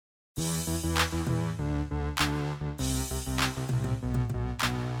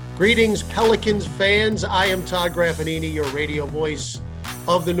Greetings, Pelicans fans. I am Todd Graffanini, your radio voice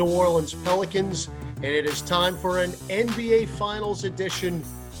of the New Orleans Pelicans, and it is time for an NBA Finals edition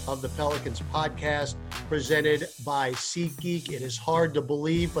of the Pelicans podcast presented by SeatGeek. It is hard to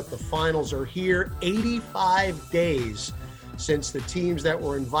believe, but the finals are here. 85 days since the teams that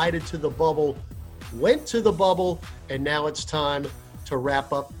were invited to the bubble went to the bubble, and now it's time to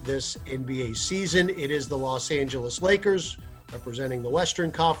wrap up this NBA season. It is the Los Angeles Lakers representing the Western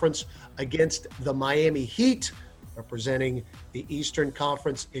Conference against the Miami Heat representing the Eastern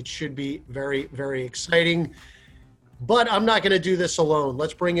Conference. It should be very, very exciting. But I'm not going to do this alone.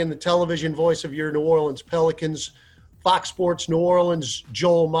 Let's bring in the television voice of your New Orleans Pelicans, Fox Sports New Orleans,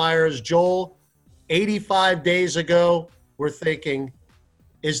 Joel Meyers. Joel, 85 days ago, we're thinking,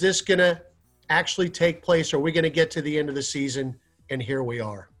 is this going to actually take place? Are we going to get to the end of the season? And here we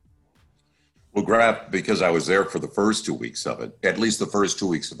are. Well, Graf, because I was there for the first 2 weeks of it, at least the first 2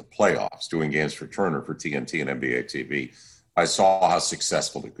 weeks of the playoffs, doing games for Turner for TNT and NBA TV, I saw how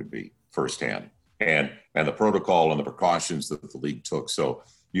successful it could be firsthand, and the protocol and the precautions that the league took. So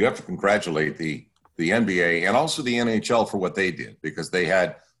you have to congratulate the NBA and also the NHL for what they did, because they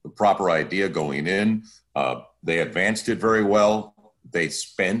had the proper idea going in. They advanced it very well. They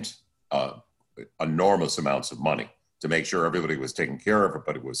spent enormous amounts of money to make sure everybody was taken care of,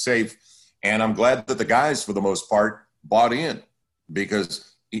 everybody was safe. And I'm glad that the guys, for the most part, bought in,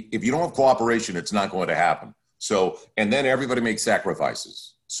 because if you don't have cooperation, it's not going to happen. So, and then everybody makes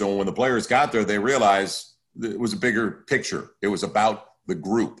sacrifices. So when the players got there, they realized it was a bigger picture. It was about the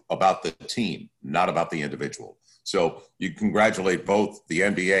group, about the team, not about the individual. So you congratulate both the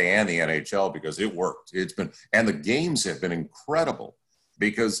NBA and the NHL because it worked. And the games have been incredible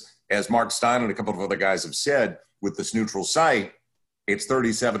because, as Mark Stein and a couple of other guys have said, with this neutral site, it's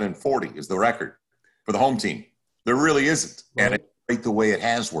 37-40 is the record for the home team. There really isn't. Right. And it's great the way it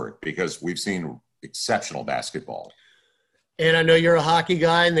has worked because we've seen exceptional basketball. And I know you're a hockey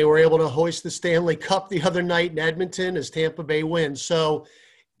guy, and they were able to hoist the Stanley Cup the other night in Edmonton as Tampa Bay wins. So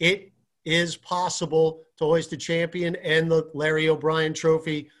it is possible to hoist a champion, and the Larry O'Brien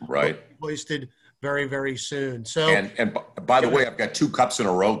trophy hoisted very, very soon. So, and by the way, I've got 2 cups in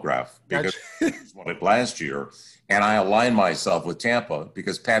a row, Graf, because I won it last year. And I aligned myself with Tampa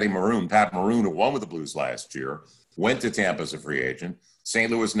because Pat Maroon, who won with the Blues last year, went to Tampa as a free agent. St.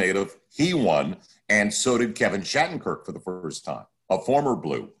 Louis native, he won, and so did Kevin Shattenkirk for the first time, a former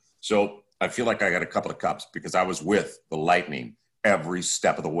Blue. So I feel like I got a couple of cups because I was with the Lightning every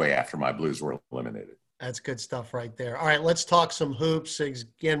step of the way after my Blues were eliminated. That's good stuff right there. All right, let's talk some hoops.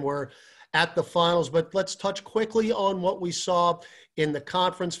 Again, we're at the finals, but let's touch quickly on what we saw in the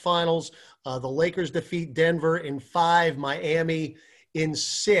conference finals. The Lakers defeat Denver in 5, Miami in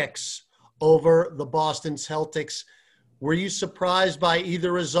 6 over the Boston Celtics. Were you surprised by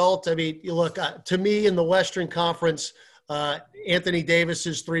either result? I mean, you look, to me in the Western Conference, Anthony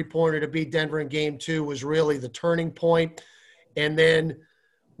Davis's three-pointer to beat Denver in Game 2 was really the turning point. And then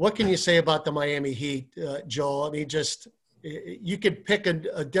what can you say about the Miami Heat, Joel? I mean, just you could pick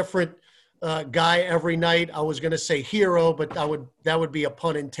a different guy every night. I was going to say hero, but that would be a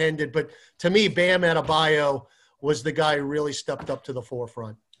pun intended. But to me, Bam Adebayo was the guy who really stepped up to the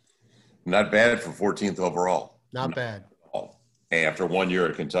forefront. Not bad for 14th overall. Not bad. After 1 year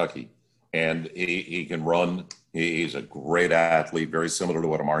at Kentucky. And he can run. He's a great athlete, very similar to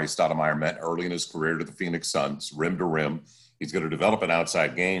what Amari Stoudemire meant early in his career to the Phoenix Suns, rim to rim. He's going to develop an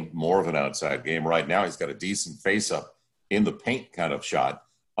outside game, more of an outside game. Right now, he's got a decent face-up in the paint kind of shot.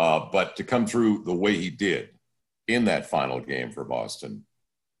 But to come through the way he did in that final game for Boston,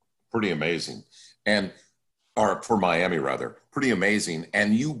 pretty amazing. Or for Miami, rather, pretty amazing.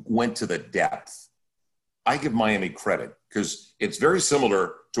 And you went to the depth. I give Miami credit because it's very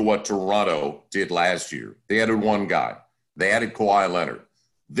similar to what Toronto did last year. They added one guy. They added Kawhi Leonard.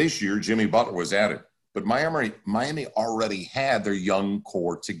 This year, Jimmy Butler was added. But Miami already had their young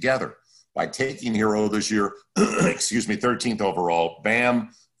core together. By taking Hero this year, 13th overall, Bam,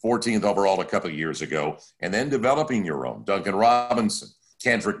 14th overall a couple of years ago, and then developing your own. Duncan Robinson,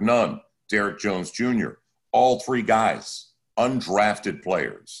 Kendrick Nunn, Derek Jones Jr., all 3 guys, undrafted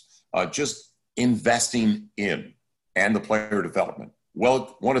players, just investing in and the player development.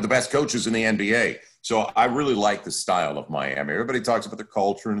 Well, one of the best coaches in the NBA. So I really like the style of Miami. Everybody talks about their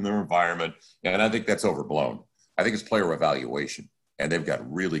culture and their environment, and I think that's overblown. I think it's player evaluation, and they've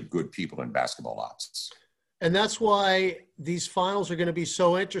got really good people in basketball ops. And that's why these finals are going to be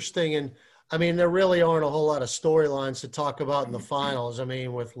so interesting. And, I mean, there really aren't a whole lot of storylines to talk about in the finals. I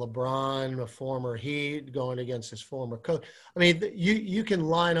mean, with LeBron, a former Heat, going against his former coach. I mean, you can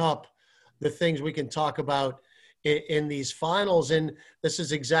line up the things we can talk about in these finals. And this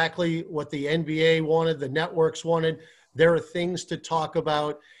is exactly what the NBA wanted, the networks wanted. There are things to talk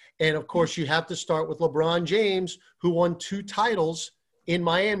about. And of course, you have to start with LeBron James, who won 2 titles in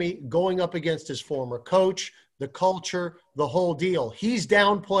Miami, going up against his former coach, the culture, the whole deal. He's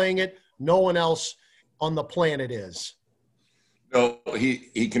downplaying it. No one else on the planet is. No,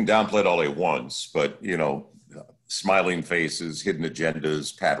 he can downplay it all he wants, but, smiling faces, hidden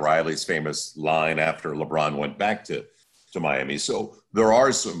agendas, Pat Riley's famous line after LeBron went back to Miami. So there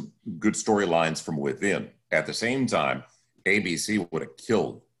are some good storylines from within. At the same time, ABC would have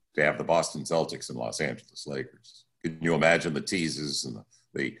killed to have the Boston Celtics and Los Angeles Lakers. Can you imagine the teases and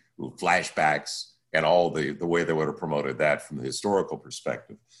the flashbacks and all the way they would have promoted that from the historical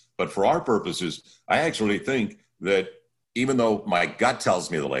perspective? But for our purposes, I actually think that even though my gut tells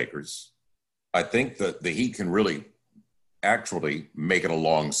me the Lakers, I think that the Heat can really actually make it a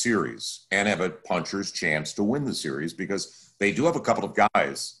long series and have a puncher's chance to win the series because they do have a couple of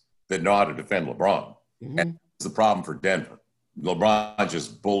guys that know how to defend LeBron. Mm-hmm. And that's the problem for Denver. LeBron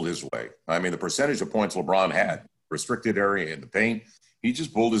just bulled his way. I mean, the percentage of points LeBron had, restricted area in the paint, he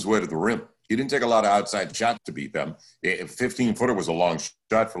just bulled his way to the rim. He didn't take a lot of outside shots to beat them. A 15-footer was a long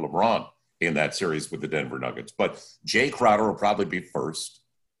shot for LeBron in that series with the Denver Nuggets. But Jay Crowder will probably be first.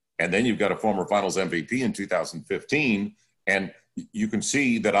 And then you've got a former Finals MVP in 2015. And you can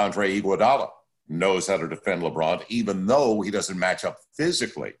see that Andre Iguodala knows how to defend LeBron, even though he doesn't match up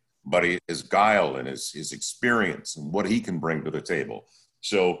physically. But his guile and his experience and what he can bring to the table.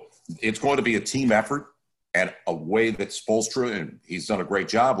 So it's going to be a team effort and a way that Spoelstra, and he's done a great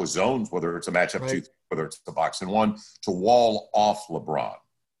job with zones, whether it's a matchup right. 2, whether it's a box and 1, to wall off LeBron.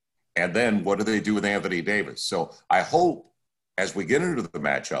 And then what do they do with Anthony Davis? So I hope as we get into the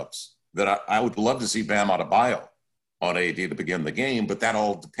matchups that I would love to see Bam Adebayo on AD to begin the game, but that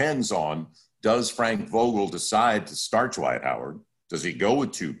all depends on, does Frank Vogel decide to start Dwight Howard? Does he go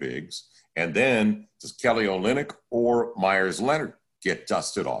with 2 bigs? And then does Kelly Olynyk or Meyers Leonard get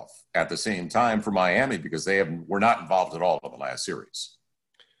dusted off at the same time for Miami because were not involved at all in the last series?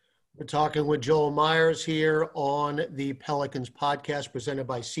 We're talking with Joel Meyers here on the Pelicans podcast presented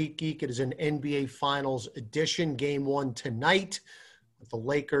by SeatGeek. It is an NBA Finals edition, Game 1 tonight with the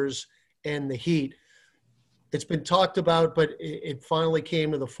Lakers and the Heat. It's been talked about, but it finally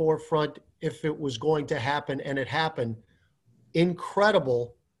came to the forefront if it was going to happen, and it happened.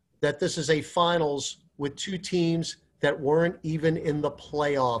 Incredible that this is a finals with 2 teams that weren't even in the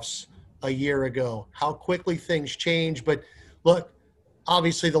playoffs a year ago. How quickly things change. But look,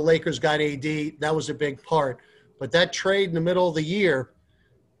 obviously the Lakers got AD. That was a big part. But that trade in the middle of the year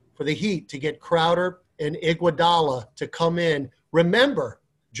for the Heat to get Crowder and Iguodala to come in. Remember,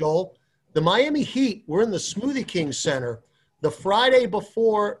 Joel, the Miami Heat were in the Smoothie King Center the Friday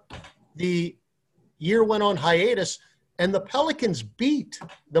before the year went on hiatus. And the Pelicans beat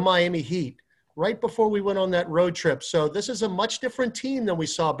the Miami Heat right before we went on that road trip. So this is a much different team than we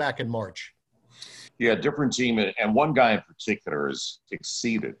saw back in March. Yeah, different team. And one guy in particular has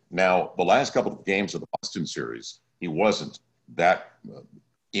exceeded. Now, the last couple of games of the Boston series, he wasn't that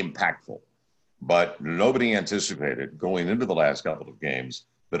impactful. But nobody anticipated going into the last couple of games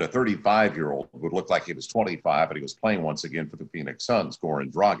that a 35-year-old would look like he was 25 and he was playing once again for the Phoenix Suns,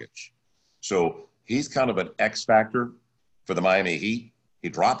 Goran Dragic. So he's kind of an X factor for the Miami Heat. He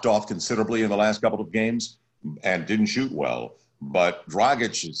dropped off considerably in the last couple of games and didn't shoot well. But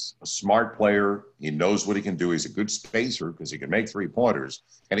Dragic is a smart player. He knows what he can do. He's a good spacer because he can make 3-pointers,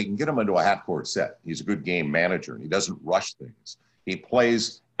 and he can get them into a half-court set. He's a good game manager, and he doesn't rush things. He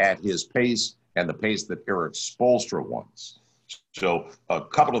plays at his pace and the pace that Eric Spoelstra wants. So a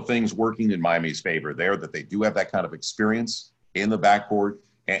couple of things working in Miami's favor there, that they do have that kind of experience in the backcourt.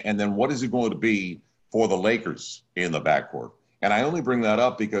 And then what is it going to be for the Lakers in the backcourt? And I only bring that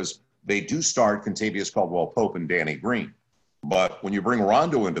up because they do start Kentavious Caldwell-Pope and Danny Green. But when you bring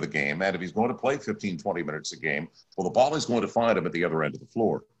Rondo into the game, and if he's going to play 15, 20 minutes a game, well, the ball is going to find him at the other end of the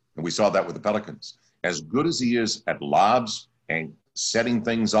floor. And we saw that with the Pelicans. As good as he is at lobs and setting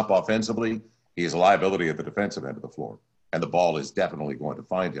things up offensively, he is a liability at the defensive end of the floor. And the ball is definitely going to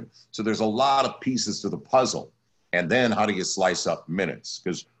find him. So there's a lot of pieces to the puzzle. And then how do you slice up minutes?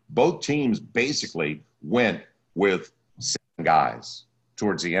 Because both teams basically went with 7 guys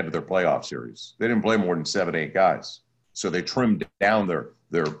towards the end of their playoff series. They didn't play more than 7, 8 guys. So they trimmed down their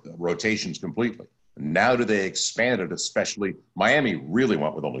rotations completely. Now do they expand it, especially Miami really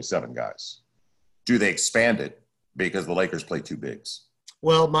went with only 7 guys. Do they expand it because the Lakers play 2 bigs?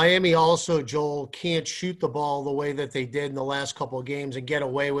 Well, Miami also, Joel, can't shoot the ball the way that they did in the last couple of games and get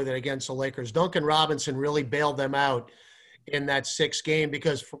away with it against the Lakers. Duncan Robinson really bailed them out in that 6th game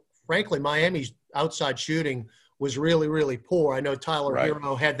because, frankly, Miami's outside shooting was really, really poor. I know Tyler Right.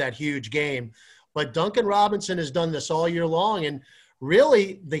 Hero had that huge game, but Duncan Robinson has done this all year long. And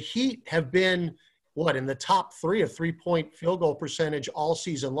really, the Heat have been, in the top 3 of three-point field goal percentage all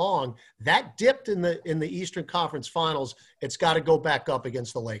season long. That dipped in the Eastern Conference Finals. It's got to go back up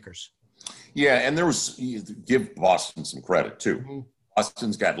against the Lakers. Yeah, and give Boston some credit, too. Mm-hmm.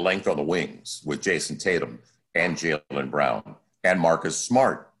 Boston's got length on the wings with Jason Tatum and Jaylen Brown and Marcus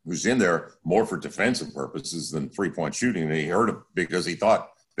Smart, who's in there more for defensive purposes than three-point shooting. And he hurt him because he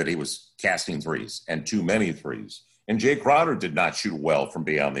thought that he was casting threes and too many threes. And Jay Crowder did not shoot well from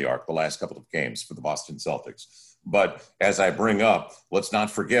beyond the arc the last couple of games for the Boston Celtics. But as I bring up, let's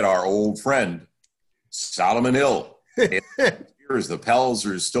not forget our old friend, Solomon Hill. Years, the Pels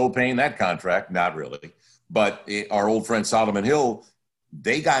are still paying that contract. Not really. But our old friend Solomon Hill,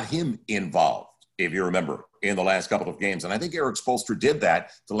 they got him involved, if you remember, in the last couple of games. And I think Eric Spoelstra did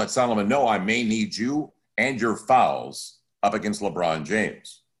that to let Solomon know, I may need you and your fouls up against LeBron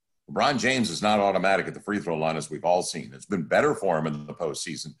James. LeBron James is not automatic at the free throw line, as we've all seen. It's been better for him in the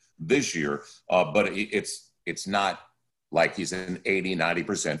postseason this year, but it's not like he's an 80,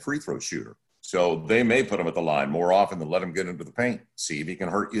 90% free throw shooter. So they may put him at the line more often than let him get into the paint, see if he can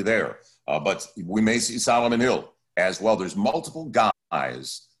hurt you there. But we may see Solomon Hill as well. There's multiple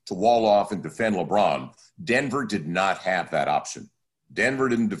guys to wall off and defend LeBron. Denver did not have that option. Denver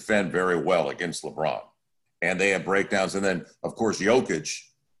didn't defend very well against LeBron, and they had breakdowns. And then, of course, Jokic,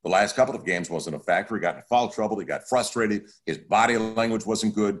 the last couple of games wasn't a factor. He got in foul trouble. He got frustrated. His body language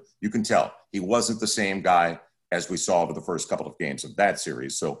wasn't good. You can tell he wasn't the same guy as we saw over the first couple of games of that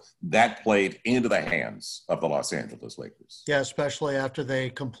series. So that played into the hands of the Los Angeles Lakers. Yeah, especially after they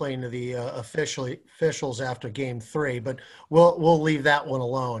complained to the officials after Game 3. But we'll leave that one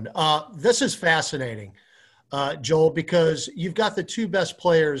alone. This is fascinating, Joel, because you've got the two best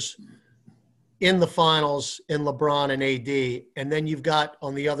players in the finals in LeBron and AD, and then you've got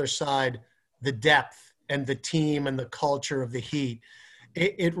on the other side the depth and the team and the culture of the Heat.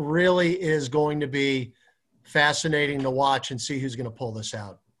 It really is going to be fascinating to watch and see who's going to pull this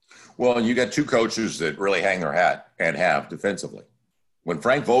out. Well, you got two coaches that really hang their hat and have defensively. When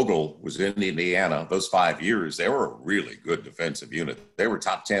Frank Vogel was in Indiana, those 5 years, they were a really good defensive unit. They were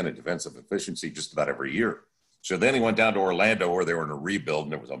top 10 in defensive efficiency just about every year. So then he went down to Orlando where they were in a rebuild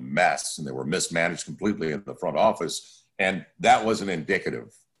and it was a mess and they were mismanaged completely in the front office. And that wasn't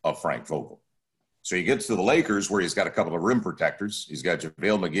indicative of Frank Vogel. So he gets to the Lakers where he's got a couple of rim protectors. He's got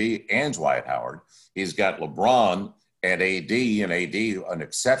JaVale McGee and Dwight Howard. He's got LeBron and AD an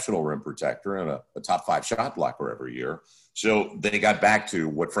exceptional rim protector and a top 5 shot blocker every year. So they got back to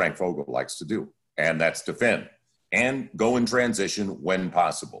what Frank Vogel likes to do, and that's defend and go in transition when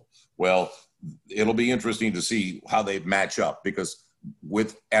possible. Well, it'll be interesting to see how they match up because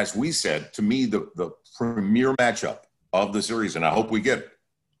as we said, to me, the premier matchup of the series, and I hope we get it,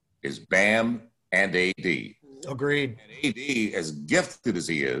 is Bam and AD. Agreed. And AD, as gifted as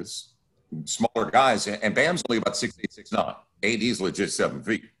he is, smaller guys, and Bam's only about 6'8", 6'9". AD's legit 7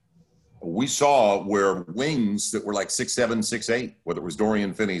 feet. We saw where wings that were like 6'7", 6'8", whether it was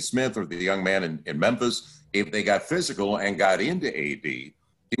Dorian Finney-Smith or the young man in Memphis, if they got physical and got into AD, he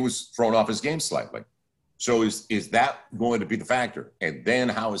was thrown off his game slightly. So is that going to be the factor? And then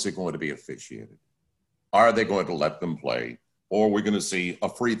how is it going to be officiated? Are they going to let them play? Or are we going to see a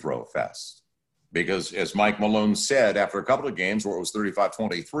free throw fest? Because as Mike Malone said, after a couple of games where it was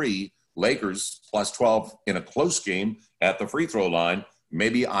 35-23, Lakers plus 12 in a close game at the free throw line,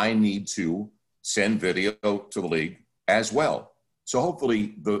 maybe I need to send video to the league as well. So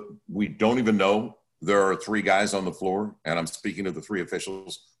hopefully we don't even know there are 3 guys on the floor, and I'm speaking to the 3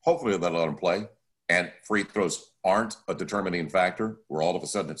 officials. Hopefully they'll let them play, and free throws aren't a determining factor where all of a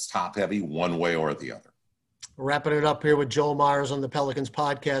sudden it's top-heavy one way or the other. Wrapping it up here with Joel Meyers on the Pelicans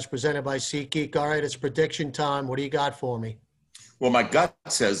podcast presented by SeatGeek. All right, it's prediction time. What do you got for me? Well, my gut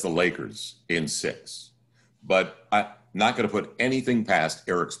says the Lakers in 6, but I'm not going to put anything past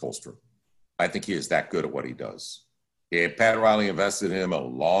Eric Spoelstra. I think he is that good at what he does. Pat Riley invested in him a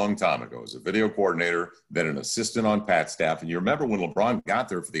long time ago as a video coordinator, then an assistant on Pat's staff. And you remember when LeBron got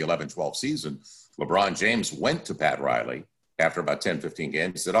there for the 11-12 season, LeBron James went to Pat Riley after about 10, 15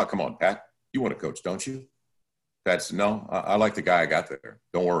 games. He said, "Oh, come on, Pat, you want to coach, don't you?" Pat said, "No, I like the guy I got there.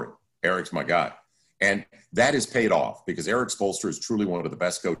 Don't worry. Eric's my guy." And that has paid off because Eric Spoelstra is truly one of the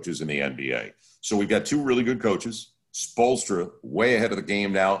best coaches in the NBA. So we've got 2 really good coaches. Spoelstra way ahead of the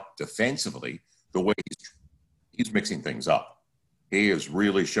game now defensively, the way he's mixing things up. He has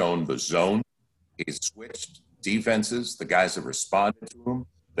really shown the zone. He's switched defenses. The guys have responded to him.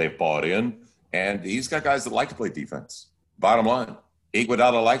 They've bought in. And he's got guys that like to play defense. Bottom line,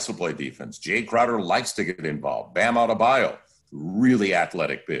 Iguodala likes to play defense. Jay Crowder likes to get involved. Bam Adebayo, really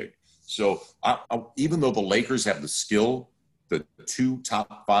athletic big. So even though the Lakers have the skill, the 2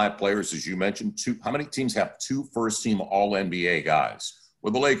 top 5 players, as you mentioned, how many teams have 2 first-team All-NBA guys?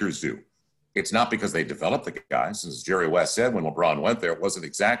 Well, the Lakers do. It's not because they developed the guys. As Jerry West said when LeBron went there, it wasn't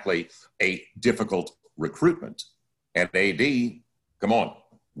exactly a difficult recruitment. And AD, come on,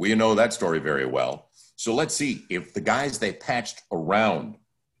 we know that story very well. So let's see if the guys they patched around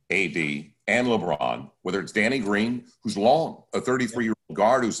AD and LeBron, whether it's Danny Green, who's long, a 33-year-old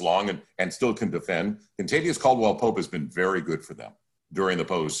guard who's long and still can defend. Kentavious Caldwell-Pope has been very good for them during the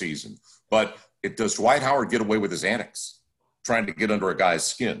postseason. But does Dwight Howard get away with his antics, trying to get under a guy's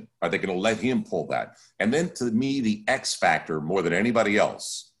skin? Are they going to let him pull that? And then to me, the X factor more than anybody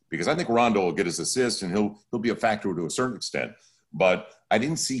else, because I think Rondo will get his assist and he'll be a factor to a certain extent. But I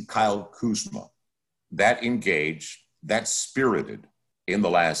didn't see Kyle Kuzma that engaged, that spirited in the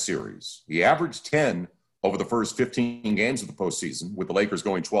last series. He averaged 10 over the first 15 games of the postseason, with the Lakers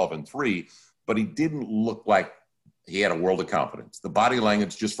going 12-3, but he didn't look like he had a world of confidence. The body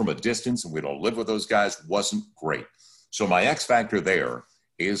language, just from a distance, and we don't live with those guys, wasn't great. So my X factor there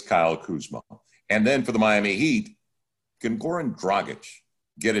is Kyle Kuzma. And then for the Miami Heat, can Goran Dragic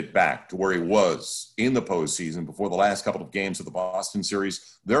get it back to where he was in the postseason before the last couple of games of the Boston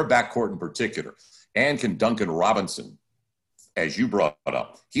series? Their backcourt in particular. And can Duncan Robinson, as you brought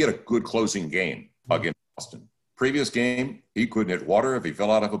up, he had a good closing game against Boston. Previous game, he couldn't hit water if he fell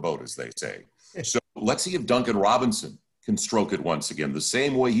out of a boat, as they say. So let's see if Duncan Robinson can stroke it once again, the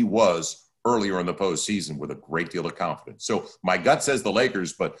same way he was earlier in the postseason with a great deal of confidence. So my gut says the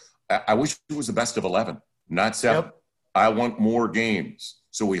Lakers, but I wish it was the best of 11, not 7. Yep. I want more games.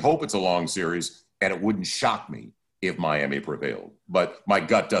 So we hope it's a long series, and it wouldn't shock me if Miami prevailed. But my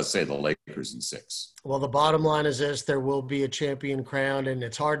gut does say the Lakers in 6. Well, the bottom line is this: there will be a champion crowned, and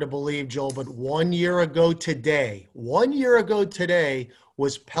it's hard to believe, Joel, but 1 year ago today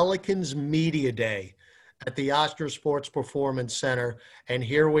was Pelicans Media Day at the Oscar Sports Performance Center, and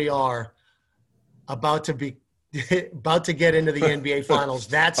here we are about to get into the NBA Finals.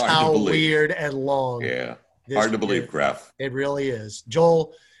 That's how weird and long. Yeah, hard to believe, Graf. It really is.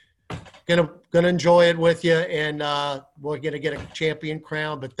 Joel, gonna enjoy it with you, and we're gonna get a champion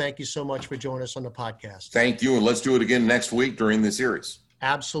crown. But thank you so much for joining us on the podcast. Thank you, and let's do it again next week during the series.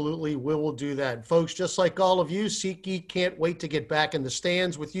 Absolutely, we will do that. And folks, just like all of you, SeatGeek can't wait to get back in the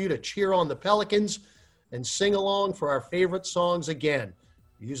stands with you to cheer on the Pelicans and sing along for our favorite songs again.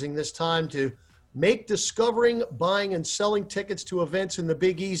 Using this time to make discovering, buying, and selling tickets to events in the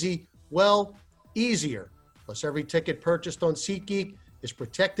Big Easy, well, easier. Plus, every ticket purchased on SeatGeek is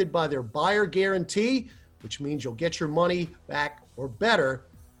protected by their buyer guarantee, which means you'll get your money back or better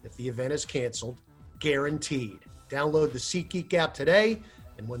if the event is canceled, guaranteed. Download the SeatGeek app today,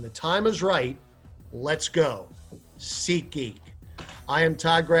 and when the time is right, let's go. SeatGeek. I am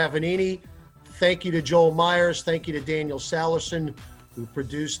Todd Graffanini. Thank you to Joel Meyers. Thank you to Daniel Sallerson, who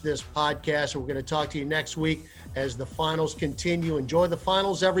produced this podcast. And we're going to talk to you next week as the finals continue. Enjoy the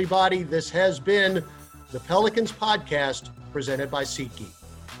finals, everybody. This has been the Pelicans Podcast presented by SeatGeek.